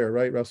 Ric Flair,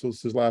 right? Wrestled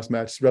his last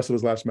match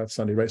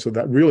Sunday, right? So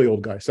that really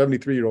old guy,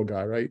 73-year-old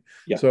guy, right?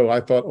 Yeah. So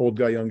I thought Old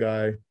Guy, Young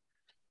Guy,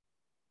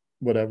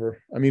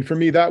 whatever. I mean, for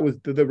me, that was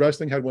the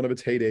wrestling had one of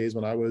its heydays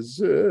when I was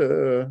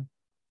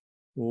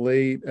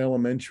late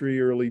elementary,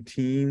 early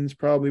teens,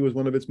 probably was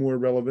one of its more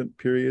relevant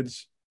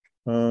periods,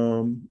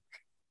 and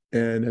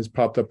has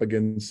popped up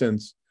again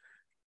since.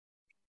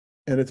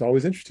 And it's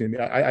always interesting.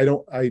 I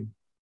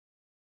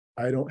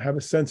don't have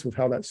a sense of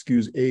how that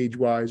skews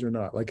age-wise or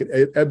not. Like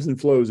it ebbs and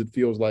flows, it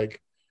feels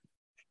like.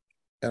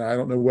 And I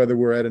don't know whether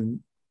we're at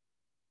an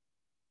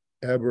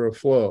ebb or a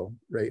flow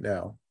right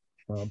now,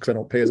 because I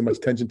don't pay as much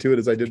attention to it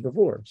as I did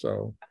before.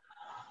 So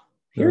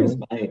here's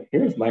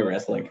my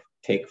wrestling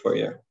take for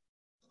you.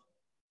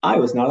 I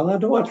was not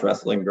allowed to watch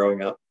wrestling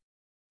growing up.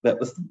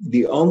 That was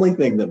the only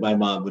thing that my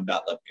mom would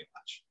not let me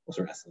watch was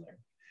wrestling.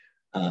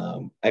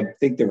 I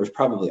think there was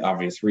probably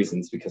obvious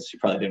reasons, because she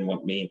probably didn't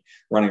want me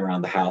running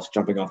around the house,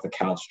 jumping off the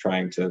couch,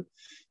 trying to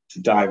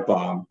dive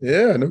bomb.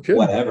 Yeah, no kidding.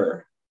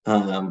 Whatever.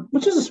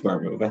 Which is a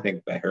smart move, I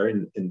think, by her,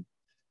 and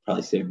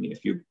probably saved me a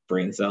few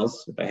brain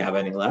cells if I have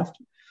any left.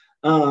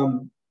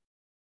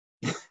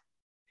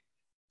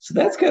 So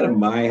that's kind of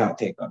my hot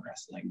take on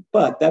wrestling.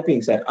 But that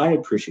being said, I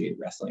appreciate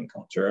wrestling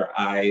culture.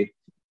 I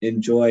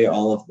enjoy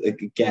all of,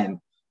 like,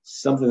 again,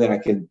 something that I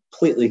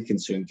completely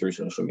consume through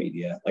social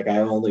media. Like I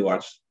only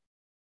watch.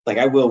 Like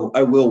I will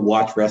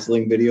watch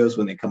wrestling videos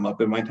when they come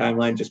up in my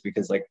timeline, just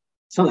because like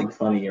something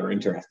funny or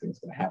interesting is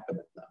going to happen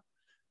with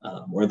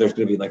them, or there's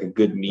going to be like a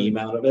good meme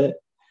out of it.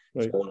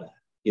 Right. So I want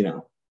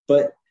to,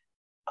 But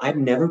I've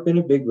never been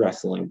a big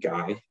wrestling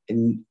guy,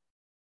 and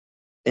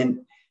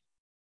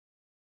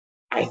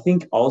I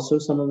think also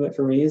some of it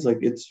for me is like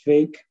it's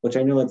fake, which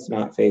I know it's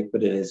not fake,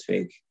 but it is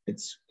fake.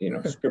 It's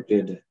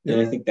scripted, and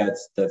I think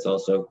that's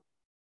also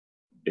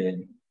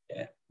been.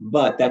 Yeah.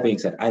 But that being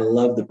said, I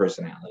love the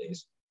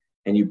personalities.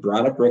 And you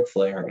brought up Ric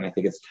Flair, and I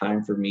think it's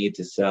time for me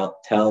to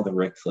tell the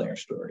Ric Flair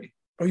story.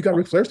 Oh, you got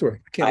Ric Flair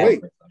story? I can't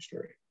wait. Ric Flair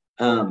story.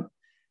 I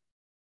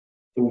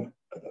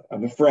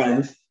have a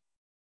friend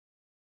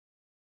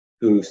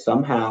who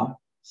somehow,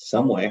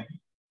 some way,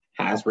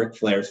 has Ric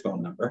Flair's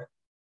phone number.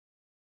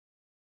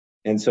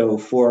 And so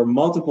for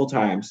multiple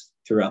times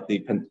throughout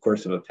the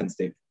course of a Penn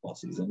State football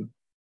season,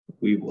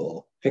 we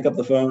will pick up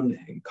the phone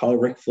and call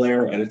Ric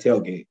Flair at a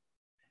tailgate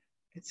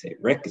and say,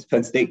 Rick, is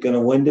Penn State going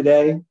to win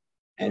today?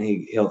 And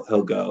he'll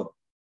go,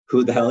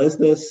 who the hell is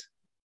this?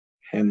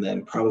 And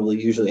then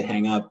probably usually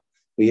hang up.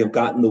 We have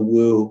gotten the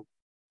woo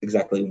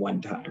exactly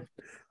one time.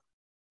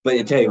 But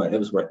I tell you what, it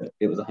was worth it.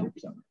 It was 100%.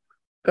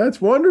 That's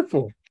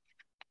wonderful.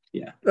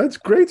 Yeah. That's a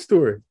great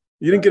story.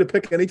 You didn't get a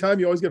pick anytime?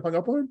 You always get hung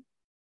up on?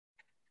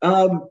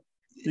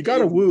 You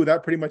got a woo.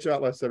 That pretty much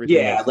outlasts everything.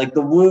 Yeah, else. Like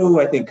the woo,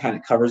 I think, kind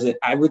of covers it.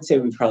 I would say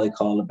we probably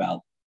called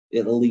about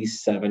at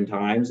least 7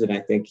 times, and I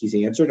think he's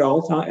answered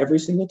every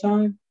single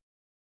time.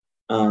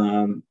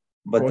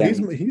 But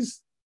then, he's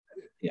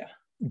yeah.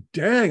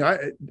 Dang,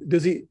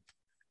 does he?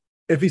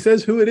 If he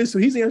says who it is, so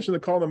he's answering the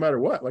call no matter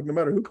what, like no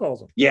matter who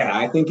calls him. Yeah,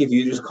 I think if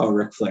you just call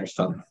Ric Flair's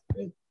phone,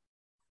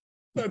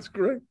 that's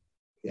great.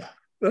 Yeah,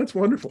 that's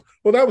wonderful.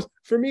 Well, that was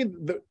for me.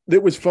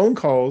 It was phone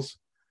calls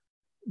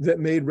that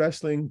made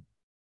wrestling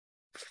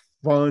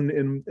fun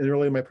in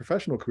early in my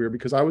professional career,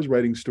 because I was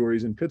writing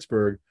stories in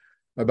Pittsburgh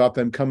about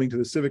them coming to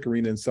the Civic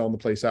Arena and selling the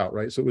place out.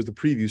 Right, so it was the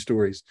preview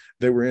stories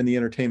that were in the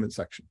entertainment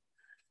section,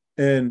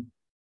 and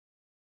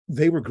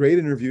they were great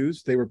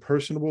interviews. They were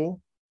personable.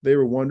 They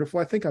were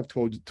wonderful. I think I've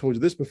told you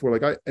this before.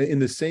 Like in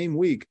the same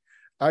week,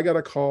 I got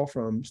a call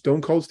from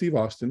Stone Cold Steve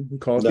Austin, who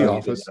calls the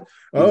office.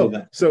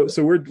 So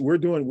we're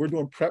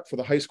doing prep for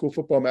the high school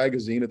football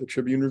magazine at the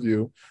Tribune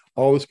Review.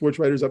 All the sports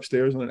writers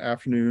upstairs on an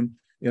afternoon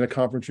in a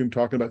conference room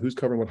talking about who's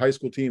covering what high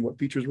school team, what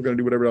features we're going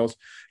to do, whatever else.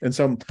 And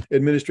some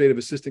administrative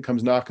assistant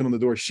comes knocking on the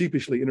door,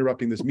 sheepishly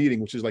interrupting this meeting,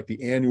 which is like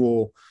the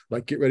annual,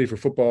 like, get ready for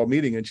football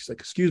meeting. And she's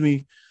like, excuse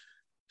me,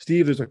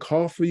 Steve, there's a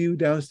call for you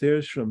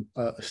downstairs from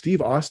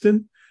Steve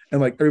Austin. And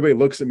like, everybody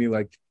looks at me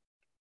like,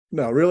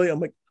 no, really? I'm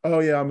like, oh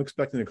yeah, I'm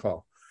expecting a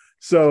call.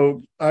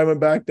 So I went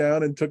back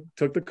down and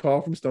took the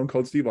call from Stone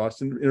Cold Steve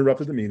Austin,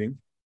 interrupted the meeting.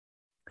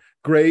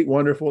 Great,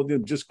 wonderful,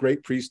 just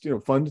great priest,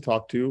 fun to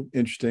talk to,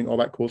 interesting, all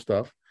that cool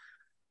stuff.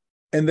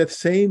 And that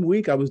same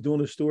week, I was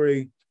doing a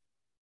story,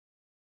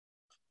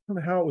 I don't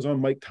know how it was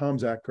on Mike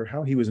Tomczak or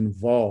how he was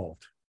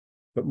involved,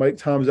 but Mike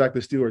Tomczak,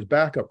 the Steelers'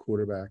 backup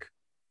quarterback,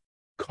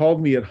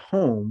 called me at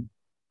home,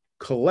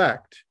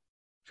 collect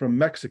from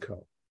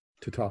Mexico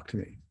to talk to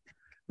me,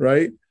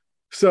 right?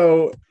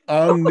 So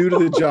I'm new to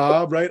the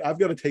job, right? I've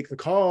got to take the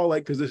call,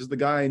 like, because this is the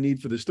guy I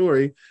need for the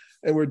story.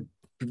 And we're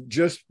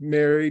just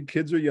married,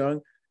 kids are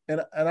young.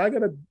 And I got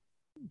to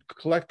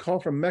collect call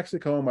from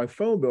Mexico on my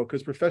phone bill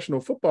because professional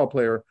football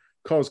player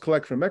calls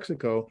collect from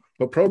Mexico,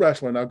 but pro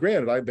wrestling. Now,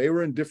 granted, they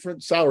were in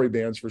different salary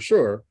bands for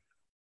sure,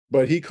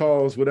 but he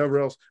calls whatever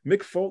else.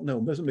 Mick Foley, no,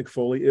 it wasn't Mick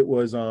Foley. It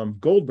was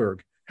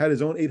Goldberg had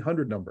his own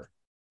 800 number.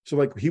 So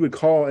like he would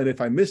call, and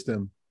if I missed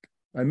him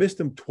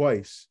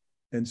twice.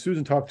 And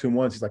Susan talked to him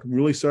once. He's like, I'm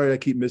really sorry I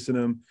keep missing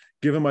him.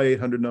 Give him my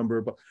 800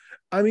 number. But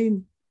I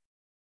mean,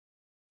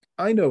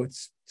 I know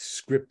it's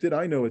scripted.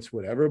 I know it's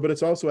whatever, but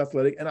it's also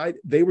athletic. And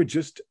they were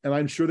just, and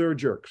I'm sure there were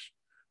jerks,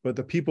 but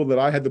the people that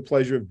I had the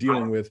pleasure of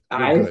dealing with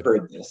I've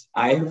heard this.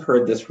 I have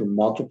heard this from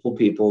multiple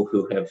people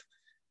who have,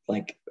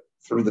 like,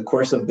 through the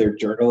course of their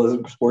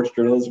sports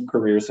journalism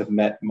careers, have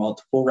met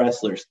multiple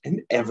wrestlers,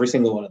 and every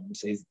single one of them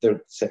says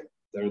they're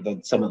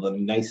some of the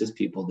nicest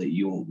people that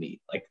you will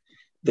meet. Like,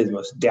 the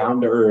most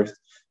down to earth,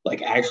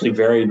 like actually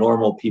very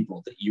normal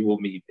people that you will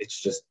meet. It's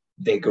just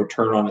they go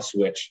turn on a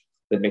switch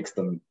that makes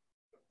them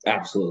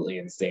absolutely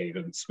insane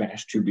and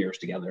smash 2 beers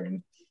together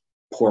and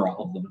pour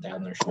all of them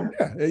down their shoulder.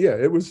 Yeah.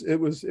 It was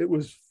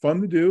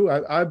fun to do.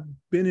 I've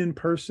been in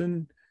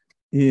person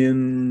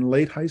in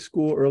late high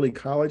school, early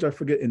college. I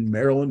forget, in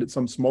Maryland at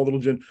some small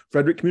little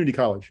Frederick Community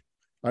College.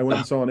 I went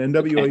and saw an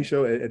NWA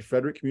show at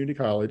Frederick Community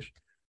College,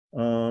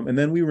 and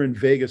then we were in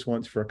Vegas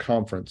once for a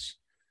conference.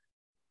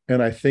 And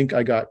I think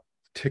I got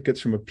tickets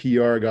from a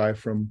PR guy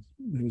from,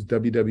 it was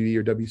WWE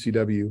or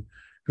WCW,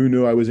 who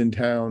knew I was in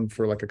town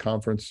for like a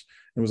conference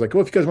and was like,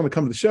 well, if you guys want to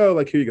come to the show,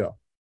 like, here you go.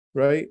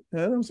 Right.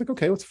 And I was like,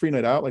 okay, what's a free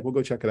night out? Like, we'll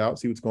go check it out,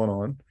 see what's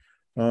going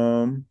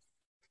on.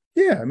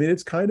 Yeah, I mean,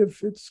 it's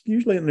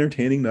usually an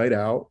entertaining night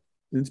out.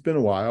 It's been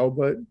a while,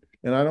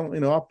 and I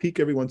don't, I'll peek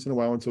every once in a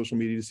while on social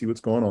media to see what's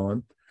going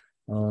on.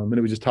 And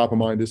it was just top of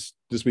mind this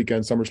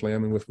weekend, SummerSlam,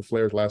 and with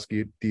Flair's last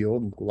deal.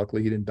 And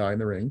luckily he didn't die in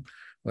the ring.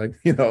 Like,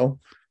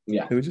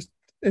 Yeah, it was just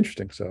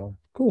interesting. So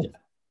cool.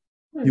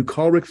 Yeah. You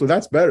call Ric Flair.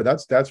 That's better.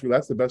 That's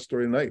the best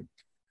story of the night.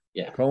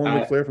 Yeah, calling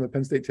Ric Flair from the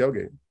Penn State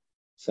tailgate.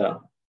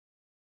 So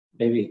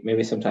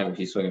maybe sometime if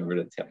you swing over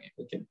to the tailgate,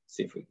 we can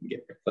see if we can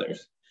get Ric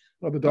Flair's.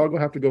 Well, the dog will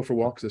have to go for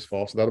walks this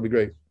fall, so that'll be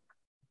great.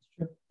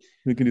 Sure.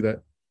 We can do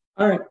that.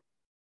 All right.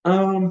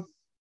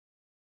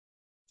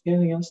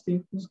 Anything else,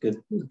 Steve? It was good.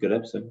 It was a good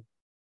episode.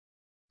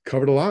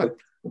 Covered a lot.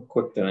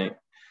 Quick tonight.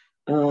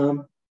 Yeah,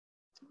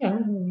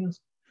 anything else?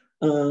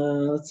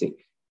 Let's see.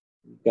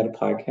 We've got a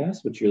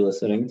podcast which you're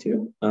listening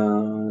to.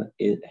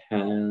 It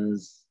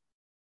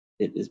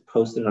is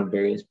posted on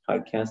various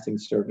podcasting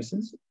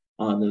services.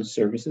 On those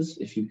services,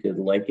 if you could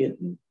like it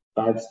and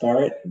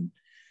 5-star it and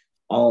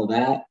all of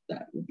that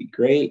would be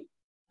great.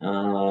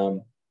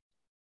 We've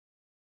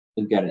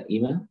got an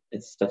email.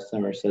 It's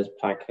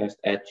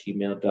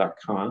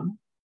stuffsummersays@gmail.com.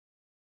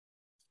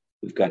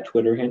 We've got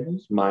Twitter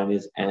handles. Mine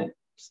is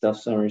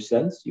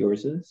 @stuffsummersays.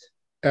 Yours is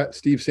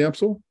 @Steve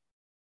Samsel.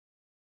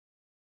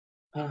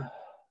 Let's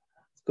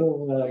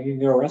go. You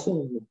can go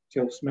wrestle and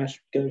go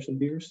smash together some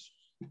beers.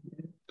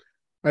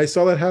 I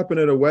saw that happen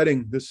at a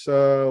wedding this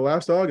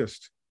last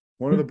August.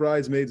 One of the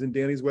bridesmaids in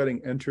Danny's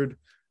wedding entered.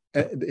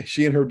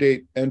 She and her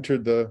date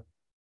entered the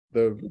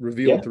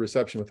reveal at the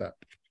reception with that.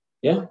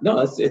 Yeah,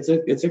 no,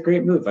 it's a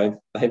great move.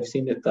 I've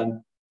seen it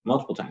done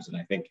multiple times, and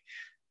I think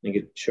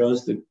it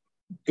goes to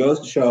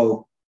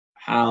show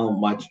how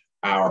much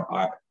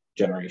our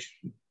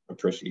generation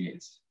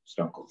appreciates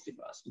Stone Cold Steve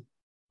Austin.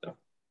 So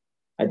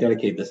I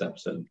dedicate this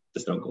episode to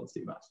Stone Cold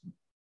Steve Austin.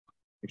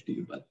 Thanks to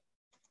you, bud.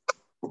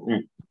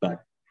 Bye.